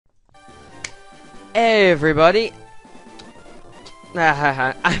Hey everybody,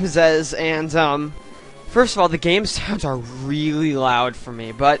 I'm Zez, and first of all, the game sounds are really loud for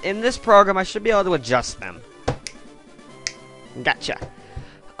me, but in this program I should be able to adjust them. Gotcha.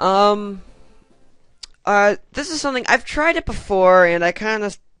 This is something, I've tried it before, and I kind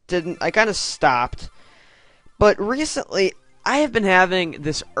of stopped, but recently I have been having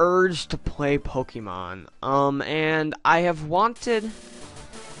this urge to play Pokemon, and I have wanted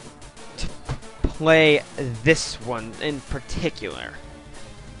to play this one in particular.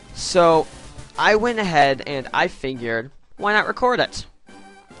 So I went ahead and I figured, why not record it?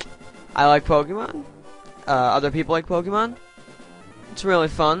 I like Pokemon. Other people like Pokemon. It's really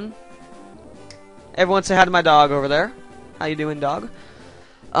fun. Everyone say hi to my dog over there. How you doing, dog?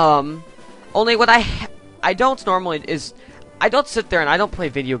 Only what I don't normally is, I don't sit there and I don't play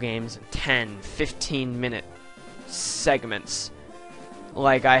video games in 10, 15 minute segments.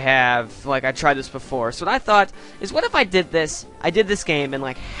 Like I tried this before. So what I thought is, what if I did this game in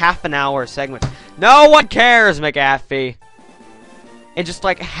like half an hour segments? No one cares, McAfee! In just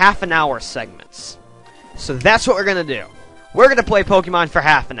like half an hour segments. So that's what we're gonna do. We're gonna play Pokemon for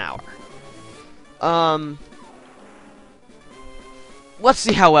half an hour. Let's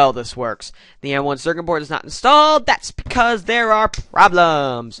see how well this works. The M1 circuit board is not installed. That's because there are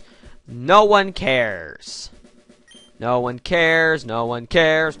problems. No one cares. No one cares, no one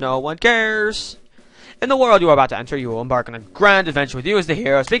cares, no one cares. In the world you are about to enter, you will embark on a grand adventure with you as the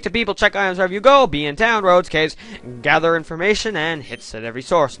hero. Speak to people, check items wherever you go, be in town, roads, caves, gather information, and hits at every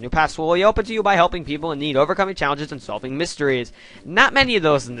source. New paths will be open to you by helping people in need, overcoming challenges, and solving mysteries. Not many of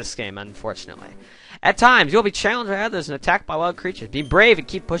those in this game, unfortunately. At times, you'll be challenged by others and attacked by wild creatures. Be brave and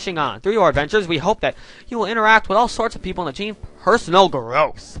keep pushing on. Through your adventures, we hope that you will interact with all sorts of people and achieve personal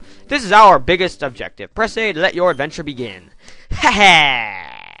growth. This is our biggest objective. Press A to let your adventure begin. Ha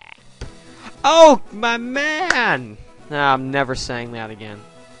ha! Oh, my man! No, I'm never saying that again.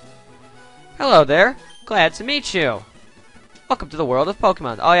 Hello there. Glad to meet you. Welcome to the world of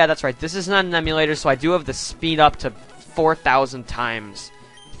Pokemon. Oh yeah, that's right. This is not an emulator, so I do have the speed up to 4,000 times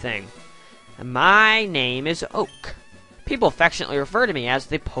thing. My name is Oak. People affectionately refer to me as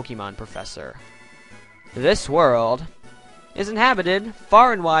the Pokemon Professor. This world is inhabited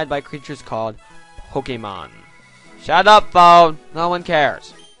far and wide by creatures called Pokemon. Shut up, phone. No one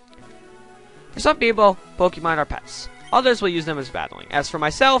cares. For some people, Pokemon are pets. Others will use them as battling. As for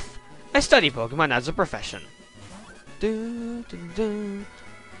myself, I study Pokemon as a profession.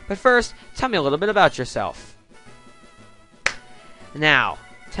 But first, tell me a little bit about yourself. Now,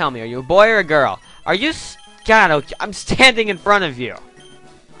 tell me, are you a boy or a girl? Are you... God, I'm standing in front of you.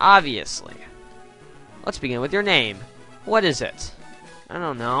 Obviously. Let's begin with your name. What is it? I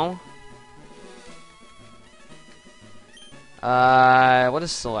don't know. What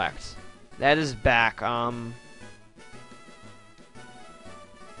is select? That is back,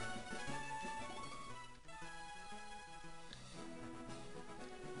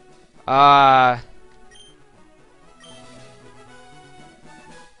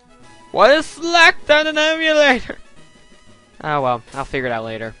 What is select on an emulator? Oh well, I'll figure it out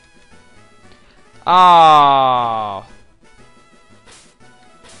later. Oh,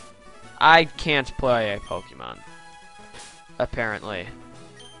 I can't play a Pokemon. Apparently.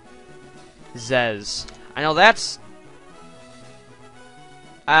 Zez. I know that's...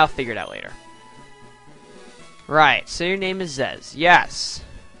 I'll figure it out later. Right, so your name is Zez. Yes.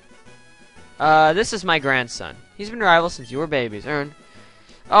 This is my grandson. He's been your rival since you were babies.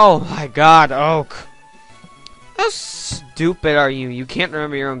 Oh my god, Oak. How stupid are you? You can't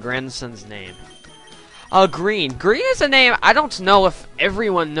remember your own grandson's name. Green. Green is a name, I don't know if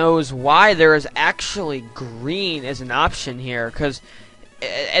everyone knows why there is actually green as an option here, because,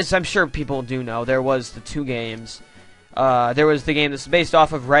 as I'm sure people do know, there was the two games. There was the game that's based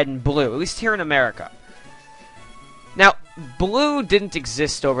off of Red and Blue, at least here in America. Now, Blue didn't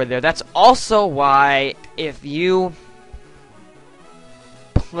exist over there. That's also why, if you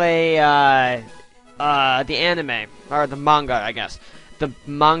play, the anime, or the manga, I guess. The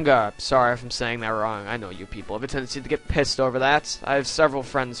manga, sorry if I'm saying that wrong, I know you people have a tendency to get pissed over that. I have several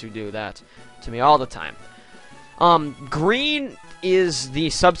friends who do that to me all the time. Green is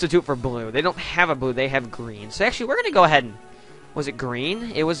the substitute for blue. They don't have a blue, they have green. So actually, we're gonna go ahead and... Was it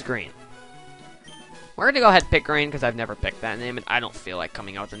green? It was green. We're gonna go ahead and pick green, because I've never picked that name, and I don't feel like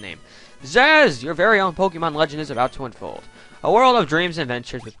coming out with a name. Zez! Your very own Pokemon legend is about to unfold. A world of dreams and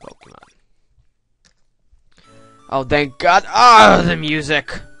adventures with Pokemon. Oh, thank God. Oh, the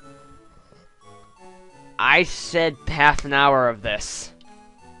music. I said half an hour of this.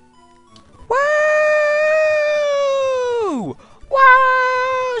 Woo!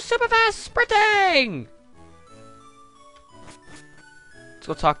 Woo! Super fast! Sprinting! Let's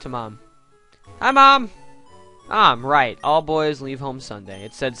go talk to Mom. Hi, Mom! Right. All boys leave home Sunday.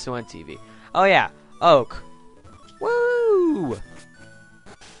 It said so on TV. Oh, yeah. Oak. Woo!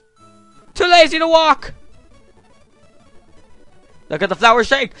 Too lazy to walk! Look at the flowers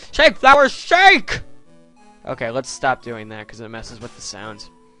shake! Shake, flowers, shake! Okay, let's stop doing that because it messes with the sounds.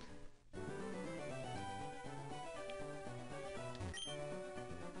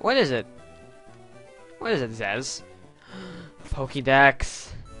 What is it? What is it, Zez? Pokédex.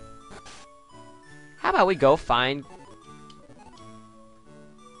 How about we go find...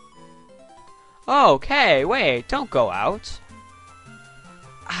 Okay, wait, don't go out.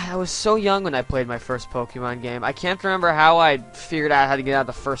 I was so young when I played my first Pokemon game. I can't remember how I figured out how to get out of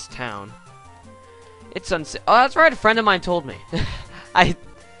the first town. It's oh, that's right, a friend of mine told me.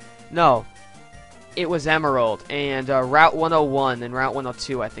 No. It was Emerald, and Route 101 and Route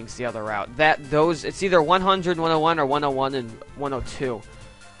 102, I think, is the other route. It's either 100 and 101 or 101 and 102.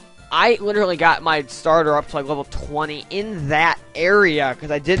 I literally got my starter up to like level 20 in that area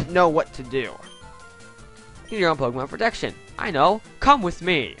because I didn't know what to do. You need your own Pokemon protection. I know. Come with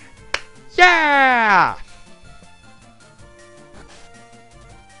me. Yeah!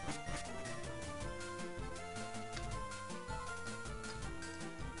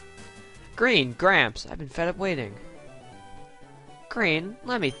 Green, Gramps, I've been fed up waiting. Green,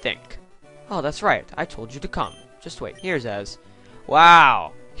 let me think. Oh, that's right. I told you to come. Just wait. Here's Ez.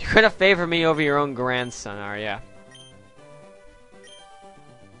 Wow. You're gonna favor me over your own grandson, are ya?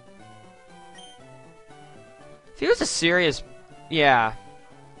 If he was a serious... Yeah.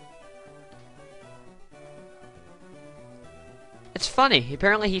 It's funny.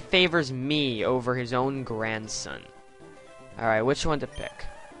 Apparently he favors me over his own grandson. Alright, which one to pick?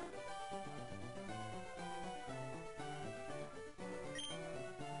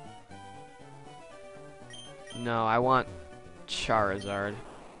 No, I want Charizard.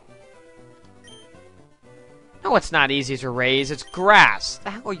 No, it's not easy to raise. It's grass. The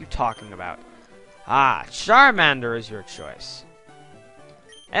hell are you talking about? Ah, Charmander is your choice.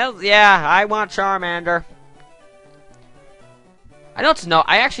 Hell, yeah, I want Charmander.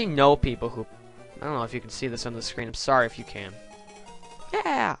 I actually know people who... I don't know if you can see this on the screen. I'm sorry if you can.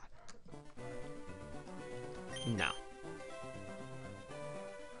 Yeah. No.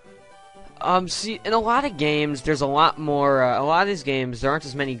 See, in a lot of games, there's a lot more, a lot of these games, there aren't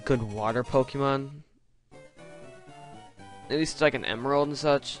as many good water Pokemon. At least like an Emerald and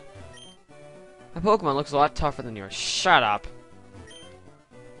such. My Pokemon looks a lot tougher than yours. Shut up.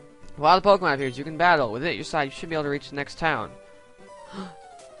 A lot of Pokemon appears you can battle. With it at your side, you should be able to reach the next town.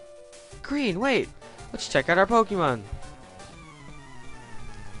 Green, wait. Let's check out our Pokemon.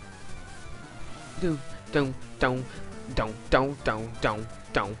 Do, dum, dum, dum, dum, dum, dum,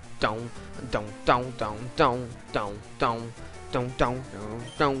 dum, dum. Dong dong dong dong dong dong dong dong dong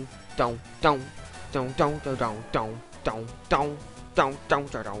dong dong dong dong dong dong dong dong dong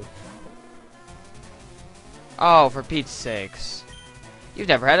dong dong. Oh, for Pete's sakes! You've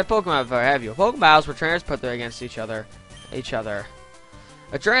never had a Pokemon before, have you? Pokemon battles where trainers put them against each other. A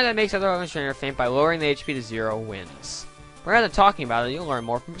trainer that makes other trainer faint by lowering the HP to 0 wins. Rather than talking about it, you'll learn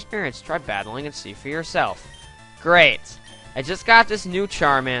more from experience. Try battling and see for yourself. Great! I just got this new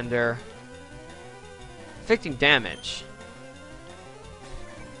Charmander. Inflicting damage.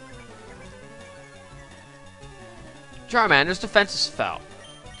 Charmander's defenses fell.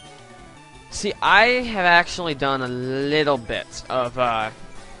 See, I have actually done a little bit of,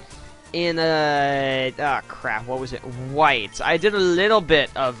 crap, what was it? White. I did a little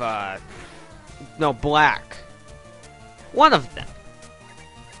bit of, no, black. One of them.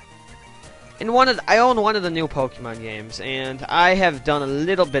 I own one of the new Pokemon games, and I have done a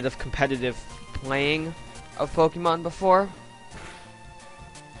little bit of competitive playing of Pokemon before.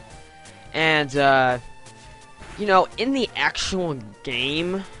 And, you know, in the actual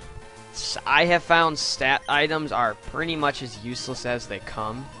game, I have found stat items are pretty much as useless as they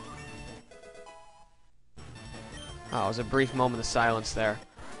come. Oh, it was a brief moment of silence there.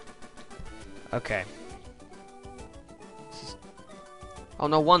 Okay. Oh,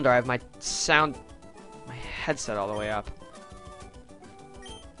 no wonder I have my headset all the way up.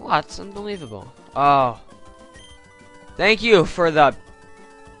 What? That's unbelievable. Oh. Thank you for the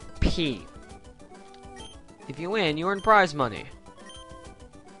P. If you win, you earn prize money.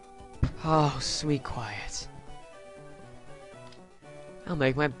 Oh, sweet quiet. I'll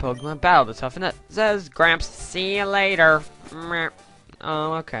make my Pokemon battle to toughen it. Says Gramps, see you later.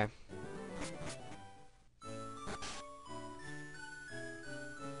 Oh, okay.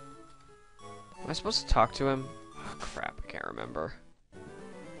 Am I supposed to talk to him? Oh, crap, I can't remember.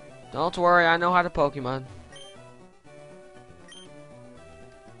 Don't worry, I know how to Pokemon.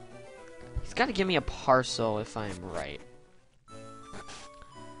 He's got to give me a parcel if I'm right.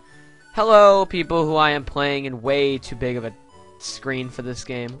 Hello, people who I am playing in way too big of a screen for this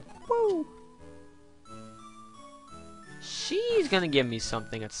game. Woo! She's gonna give me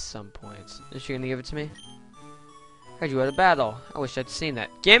something at some point. Is she gonna give it to me? Heard you had a battle. I wish I'd seen that.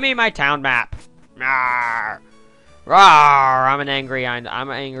 Give me my town map. Rawr! Rawr! I'm an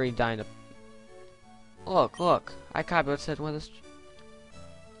angry dino. Look. I copied what said what is.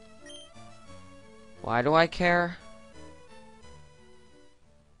 Why do I care?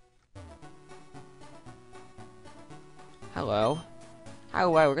 Hello. How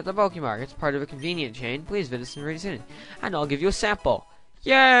do I work at the Pokemon? It's part of a convenient chain. Please visit us and read it, and I'll give you a sample.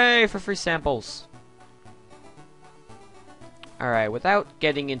 Yay for free samples. Alright, without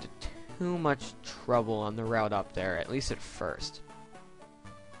getting into too much trouble on the route up there, at least at first.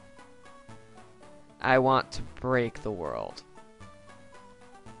 I want to break the world.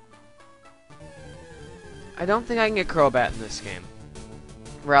 I don't think I can get Crobat in this game.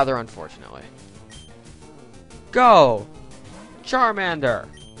 Rather unfortunately. Go! Charmander!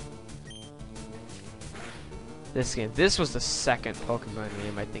 This was the second Pokemon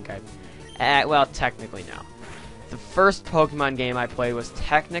game I think I've... well, technically no. The first Pokemon game I played was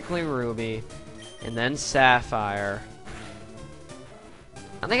technically Ruby, and then Sapphire.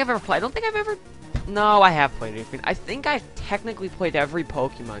 I don't think I've ever... No, I have played it. I think I've technically played every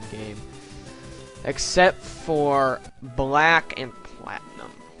Pokemon game. Except for Black and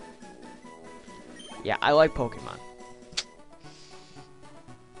Platinum. Yeah, I like Pokemon.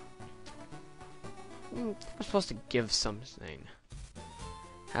 I'm supposed to give something.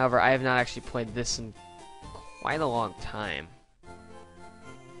 However, I have not actually played this in quite a long time.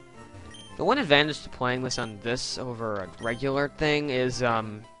 The one advantage to playing this on this over a regular thing is,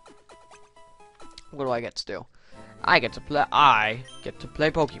 what do I get to do? I get to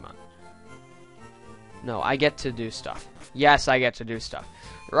play Pokemon. No, I get to do stuff. Yes, I get to do stuff.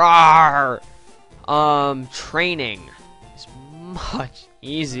 Rawr! Training is much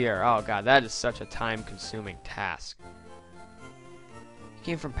easier. Oh god, that is such a time-consuming task. You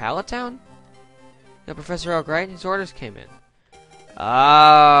came from Pallet Town? No, Professor Oak, right? His orders came in.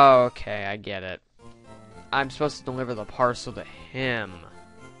 Oh, okay, I get it. I'm supposed to deliver the parcel to him.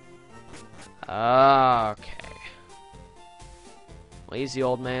 Okay. Lazy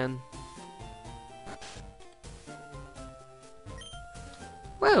old man.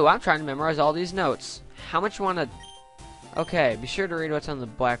 Woo, I'm trying to memorize all these notes. How much you want to... Okay, be sure to read what's on the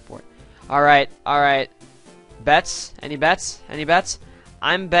blackboard. Alright. Bets? Any bets? Any bets?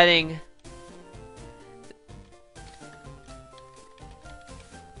 I'm betting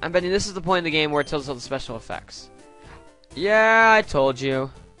this is the point in the game where it tells us all the special effects. Yeah, I told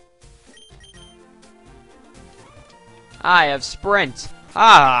you. I have sprint.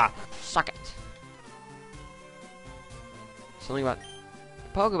 Ah, suck it. Something about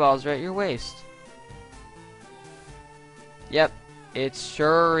Pokeballs right at your waist. Yep, it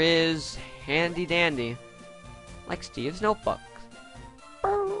sure is handy dandy. Like Steve's notebook.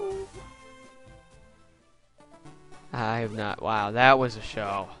 I have not. Wow, that was a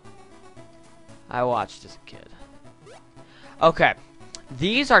show. I watched as a kid. Okay,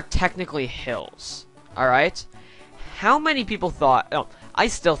 these are technically hills. Alright? How many people thought... Oh, I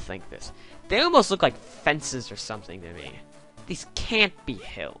still think this. They almost look like fences or something to me. These can't be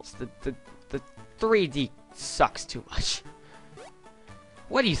hills. The 3D sucks too much.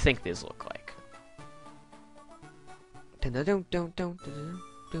 What do you think these look like?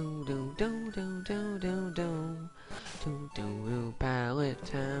 Pallet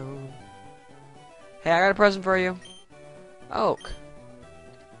Town. Hey, I got a present for you. Oak.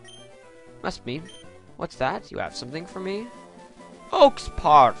 Must be. What's that? You have something for me? Oak's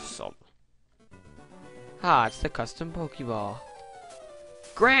parcel. Ah, it's the custom Pokeball.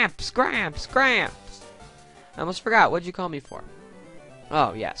 Gramps! I almost forgot. What'd you call me for?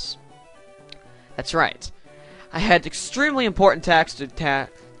 Oh, yes. That's right. I had extremely important task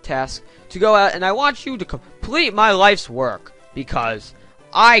to go out, and I want you to complete my life's work. Because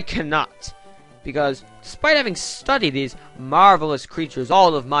I cannot. Because, despite having studied these marvelous creatures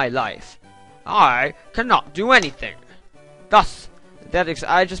all of my life, I cannot do anything. Thus,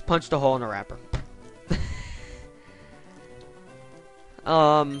 I just punched a hole in a wrapper.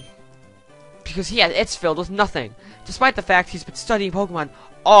 Because it's filled with nothing, despite the fact he's been studying Pokemon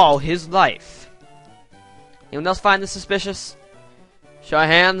all his life. Anyone else find this suspicious? Show of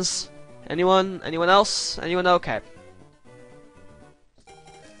hands. Anyone? Anyone else? Anyone? Okay.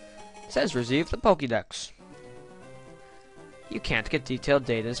 It says receive the Pokédex. You can't get detailed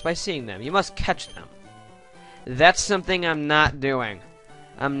data just by seeing them. You must catch them. That's something I'm not doing.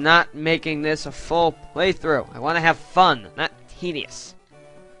 I'm not making this a full playthrough. I want to have fun, not tedious.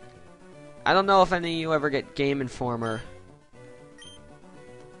 I don't know if any of you ever get Game Informer,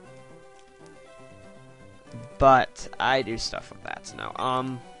 but I do stuff with that. So no.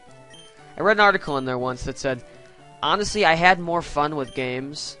 I read an article in there once that said, honestly, I had more fun with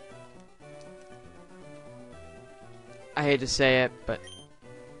games. I hate to say it, but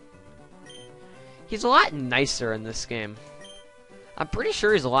he's a lot nicer in this game. I'm pretty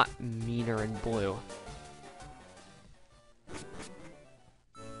sure he's a lot meaner in blue.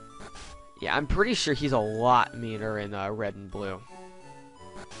 Yeah, I'm pretty sure he's a lot meaner in red and blue.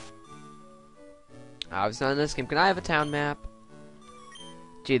 Oh, it's not in this game. Can I have a town map?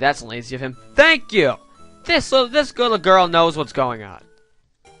 Gee, that's lazy of him. Thank you! This little girl knows what's going on.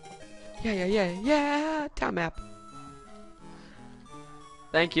 Yeah. Town map.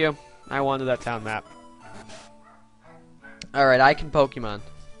 Thank you. I wanted that town map. Alright, I can Pokemon.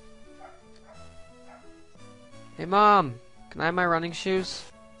 Hey, Mom. Can I have my running shoes?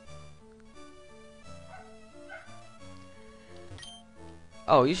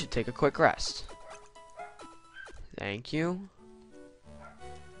 Oh, you should take a quick rest. Thank you.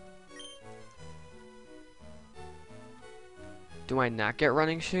 Do I not get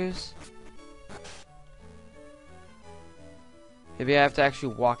running shoes? Maybe I have to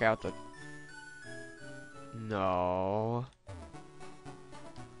actually walk out the... No.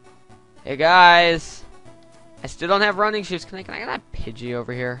 Hey guys! I still don't have running shoes. Can I get that Pidgey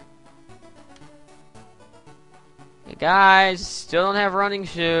over here? Hey guys! Still don't have running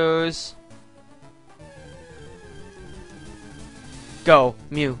shoes. Go,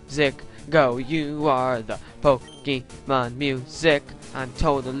 music, go. You are the Pokemon music. I'm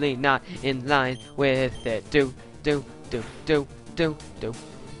totally not in line with it. Do.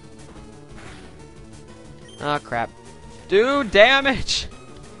 Oh crap. Do damage!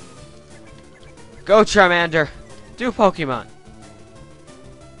 Go Charmander! Do Pokemon!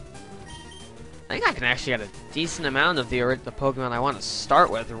 I think I can actually get a decent amount of the Pokemon I want to start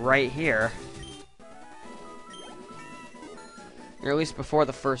with right here. Or at least before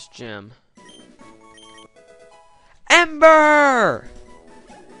the first gym. Ember!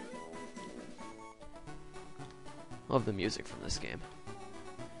 Love the music from this game.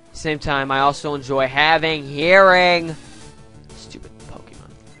 Same time, I also enjoy having hearing. Stupid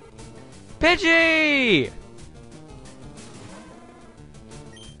Pokemon. Pidgey!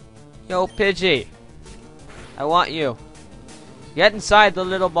 Yo, Pidgey. I want you. Get inside the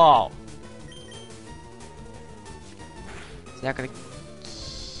little ball. Is that gonna...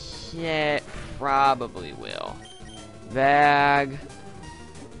 Yeah, it probably will. Bag.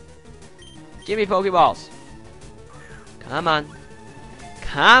 Give me Pokeballs. Come on.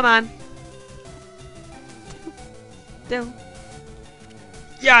 Come on. Do.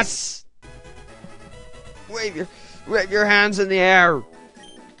 Yes! Wave your hands in the air.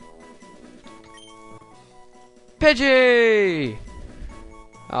 Pidgey!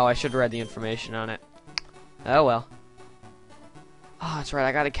 Oh, I should have read the information on it. Oh well. Oh, that's right.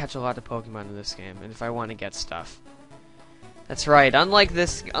 I gotta catch a lot of Pokemon in this game, and if I want to get stuff. That's right. Unlike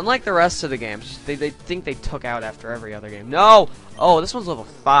the rest of the games, they think they took out after every other game. No! Oh, this one's level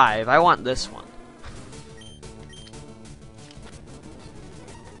 5. I want this one.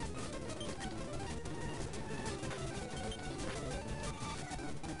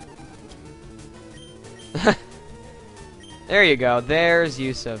 There you go. There's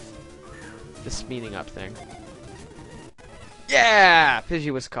use of the speeding up thing. Yeah!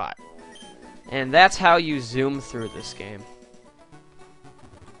 Pidgey was caught. And that's how you zoom through this game.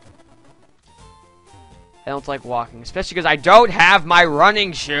 I don't like walking, especially because I don't have my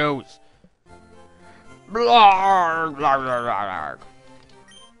running shoes. Blah, blah, blah, blah.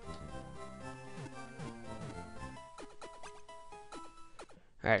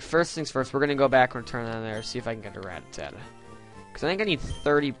 Alright, first things first, we're going to go back and return on there, see if I can get a Rattata. Because I think I need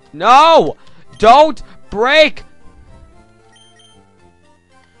 30... No! Don't break!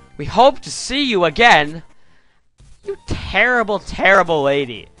 We hope to see you again. You terrible, terrible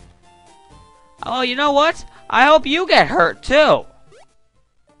lady. Oh, you know what? I hope you get hurt, too.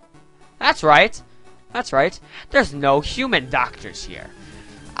 That's right. That's right. There's no human doctors here.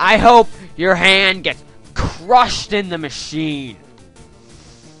 I hope your hand gets crushed in the machine.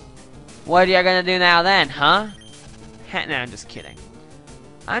 What are you gonna do now then, huh? No, I'm just kidding.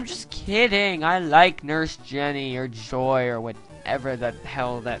 I'm just kidding. I like Nurse Jenny or Joy or whatever the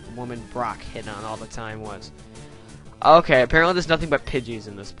hell that woman Brock hit on all the time was. Okay, apparently there's nothing but Pidgeys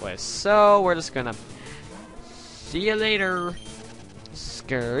in this place. So, we're just gonna See you later.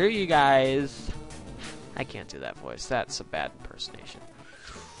 Screw you guys. I can't do that voice. That's a bad impersonation.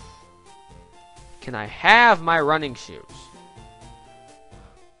 Can I have my running shoes?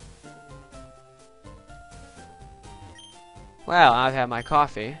 Well, I've had my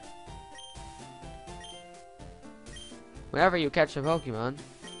coffee. Whenever you catch a Pokemon.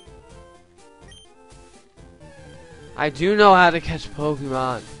 I do know how to catch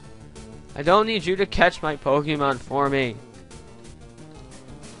Pokemon. I don't need you to catch my Pokemon for me.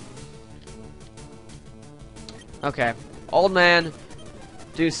 Okay. Old man,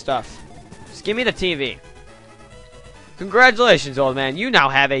 do stuff. Just give me the TV. Congratulations, old man. You now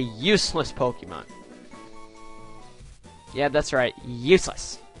have a useless Pokemon. Yeah, that's right.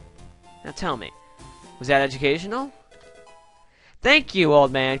 Useless. Now tell me, was that educational? Thank you,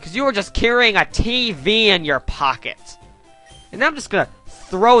 old man, because you were just carrying a TV in your pocket. And I'm just going to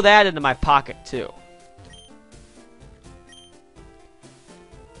throw that into my pocket, too.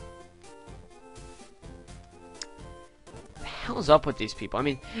 What the hell's up with these people? I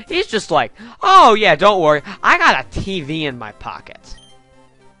mean, he's just like, oh, yeah, don't worry. I got a TV in my pocket.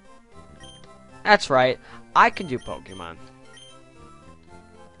 That's right. I can do Pokemon.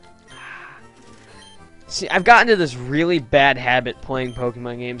 See, I've gotten into this really bad habit playing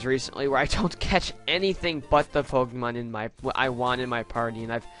Pokemon games recently where I don't catch anything but the Pokemon I want in my party,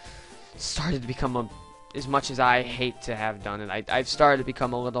 and I've started to become as much as I hate to have done it, I've started to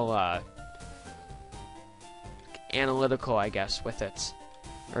become a little analytical, I guess, with it.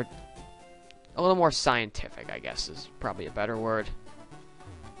 Or a little more scientific, I guess, is probably a better word.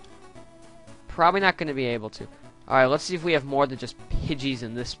 Probably not going to be able to. Alright, let's see if we have more than just Pidgeys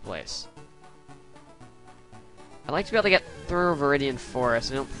in this place. I'd like to be able to get through Viridian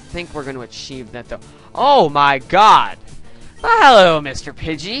Forest. I don't think we're going to achieve that, though. Oh, my God! Well, hello, Mr.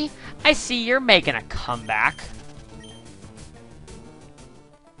 Pidgey. I see you're making a comeback.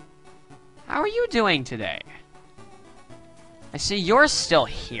 How are you doing today? I see you're still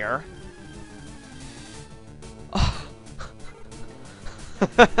here. Oh,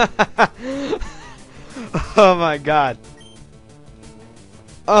 oh my God.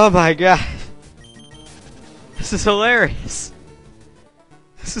 Oh my God. This is hilarious.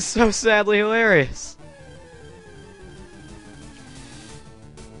 This is so sadly hilarious.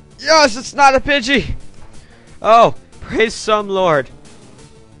 Yes, it's not a Pidgey. Oh, praise some Lord.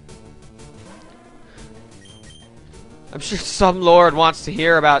 I'm sure some Lord wants to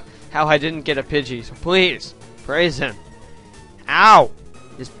hear about how I didn't get a Pidgey, so please, praise him. Ow!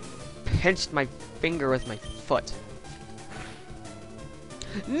 Just pinched my finger with my foot.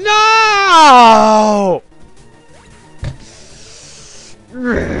 No!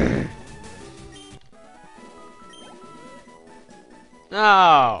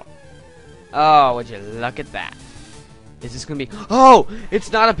 Oh. Oh, would you look at that? Is this gonna be... Oh! It's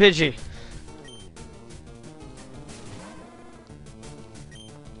not a Pidgey!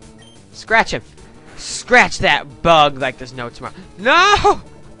 Scratch him! Scratch that bug like there's no tomorrow. No!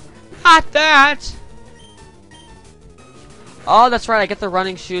 Not that! Oh, that's right, I get the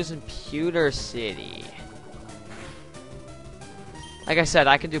running shoes in Pewter City. Like I said,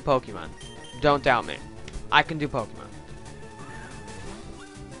 I can do Pokemon. Don't doubt me. I can do Pokemon.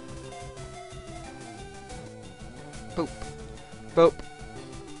 Boop. Boop.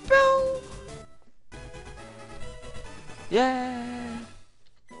 Boop. Yeah.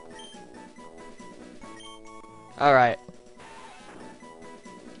 Alright.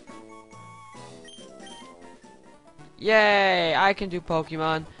 Yay! I can do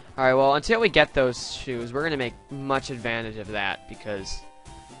Pokemon. Alright, well, until we get those shoes, we're going to make much advantage of that, because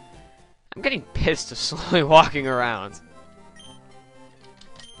I'm getting pissed of slowly walking around.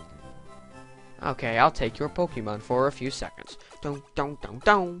 Okay, I'll take your Pokemon for a few seconds. Dun, dun, dun,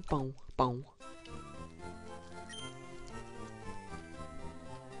 dun, boom, boom.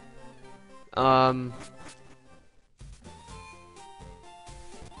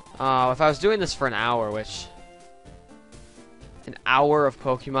 If I was doing this for an hour, which... An hour of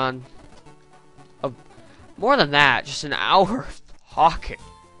Pokemon... More than that, just an hour of talking.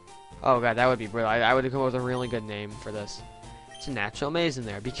 Oh god, that would be brilliant. I would come up with a really good name for this. It's a natural maze in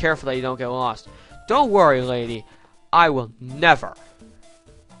there. Be careful that you don't get lost. Don't worry, lady. I will never.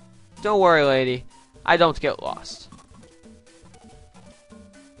 Don't worry, lady. I don't get lost.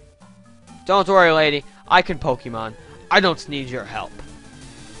 Don't worry, lady. I can Pokemon. I don't need your help.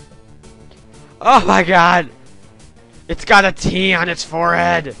 Oh my god! It's got a T on its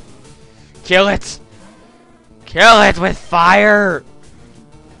forehead! Kill it! Kill it with fire!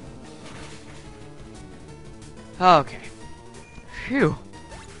 Okay. Phew.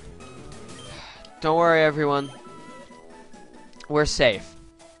 Don't worry, everyone. We're safe.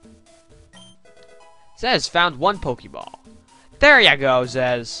 Zez found one Pokeball. There you go,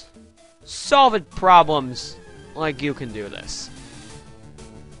 Zez. Solving problems like you can do this.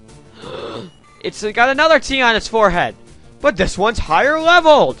 It's got another T on its forehead. But this one's higher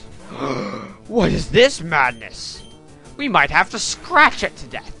leveled. What is this madness? We might have to scratch it to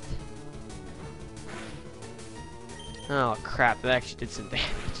death. Oh crap, that actually did some damage.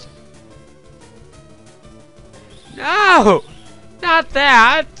 No! Not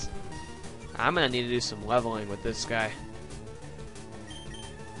that! I'm gonna need to do some leveling with this guy.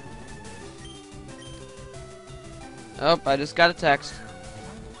 Oh, I just got a text.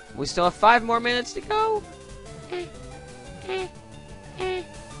 We still have 5 more minutes to go. Bing.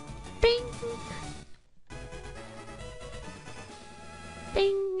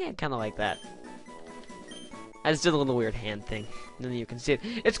 Bing. Kind of like that. I just did a little weird hand thing. And then you can see it.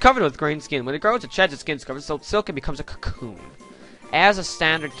 It's covered with green skin. When it grows, it sheds its skin, covers so silk and becomes a cocoon. As a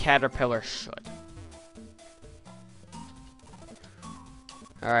standard caterpillar should.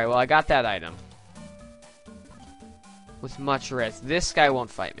 Alright, well I got that item. With much risk. This guy won't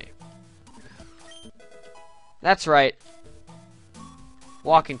fight me. That's right.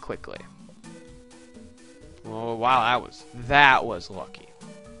 Walking quickly. Oh wow, that was lucky.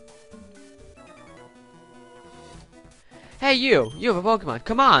 Hey you have a Pokemon.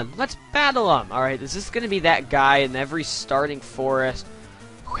 Come on, let's battle him. Alright, is this gonna be that guy in every starting forest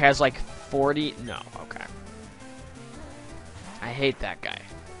who has like 40? No, okay. I hate that guy.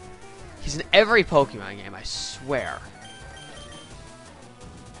 He's in every Pokemon game, I swear.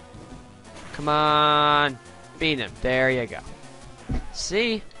 Come on. Beat him. There you go.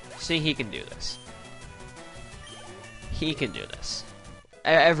 See? See, he can do this. He can do this.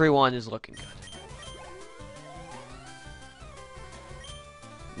 Everyone is looking good.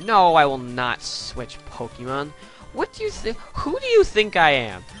 No, I will not switch Pokemon. What do you think? Who do you think I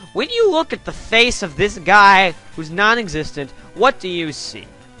am? When you look at the face of this guy who's non-existent, what do you see?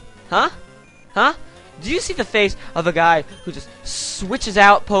 Huh? Huh? Do you see the face of a guy who just switches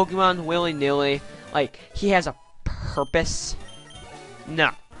out Pokemon willy-nilly? Like, he has a purpose?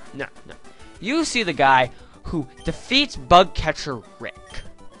 No. No, no. You see the guy who defeats Bug Catcher Rick.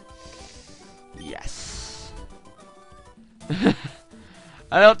 Yes.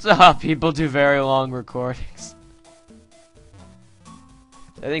 I don't know how people do very long recordings.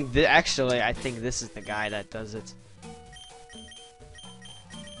 I think I think this is the guy that does it.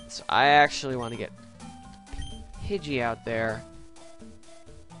 So I actually want to get Pidgey out there.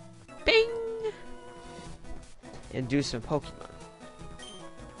 Bing! And do some Pokemon.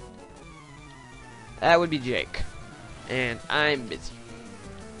 That would be Jake. And I'm busy.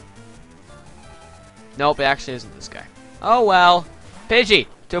 Nope, it actually isn't this guy. Oh well. Pidgey,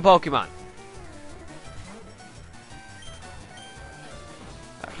 to a Pokemon.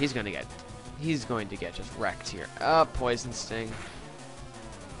 Oh, he's going to get just wrecked here. Oh, Poison Sting.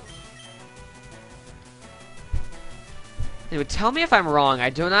 Anyway, tell me if I'm wrong. I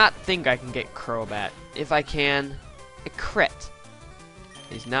do not think I can get Crobat. If I can, a crit.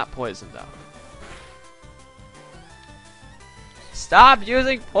 He's not poisoned though. Stop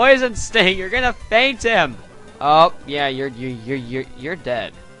using Poison Sting. You're gonna faint him. Oh yeah, you're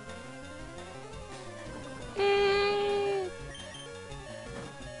dead.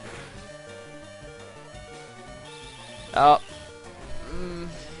 Oh,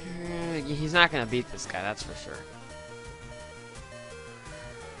 he's not gonna beat this guy. That's for sure.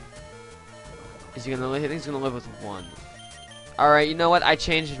 Is he gonna live? I think he's gonna live with 1. Alright, you know what? I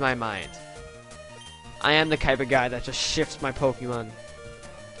changed my mind. I am the type of guy that just shifts my Pokemon.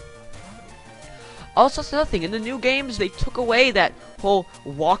 Also, that's another thing. In the new games, they took away that whole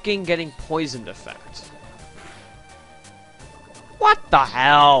walking getting poisoned effect. What the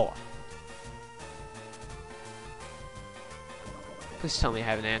hell? Please tell me I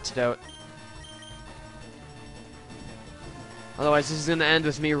have an antidote. Otherwise, this is going to end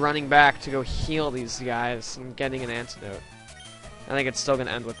with me running back to go heal these guys and getting an antidote. I think it's still going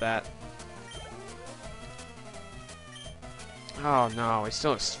to end with that. Oh no, he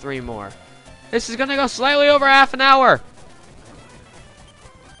still has 3 more. This is going to go slightly over half an hour!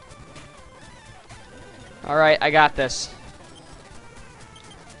 Alright, I got this.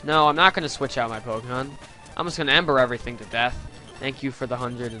 No, I'm not going to switch out my Pokemon. I'm just going to Ember everything to death. Thank you for the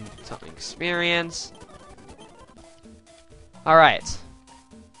 100 and something experience. Alright.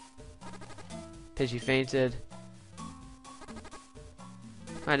 Pidgey fainted.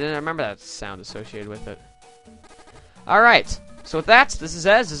 I didn't remember that sound associated with it. Alright. So with that, this is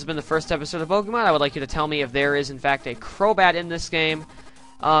Ez. This has been the first episode of Pokemon. I would like you to tell me if there is, in fact, a Crobat in this game.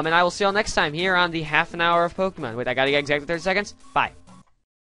 And I will see you all next time here on the half an hour of Pokemon. Wait, I gotta get exactly 30 seconds? Bye.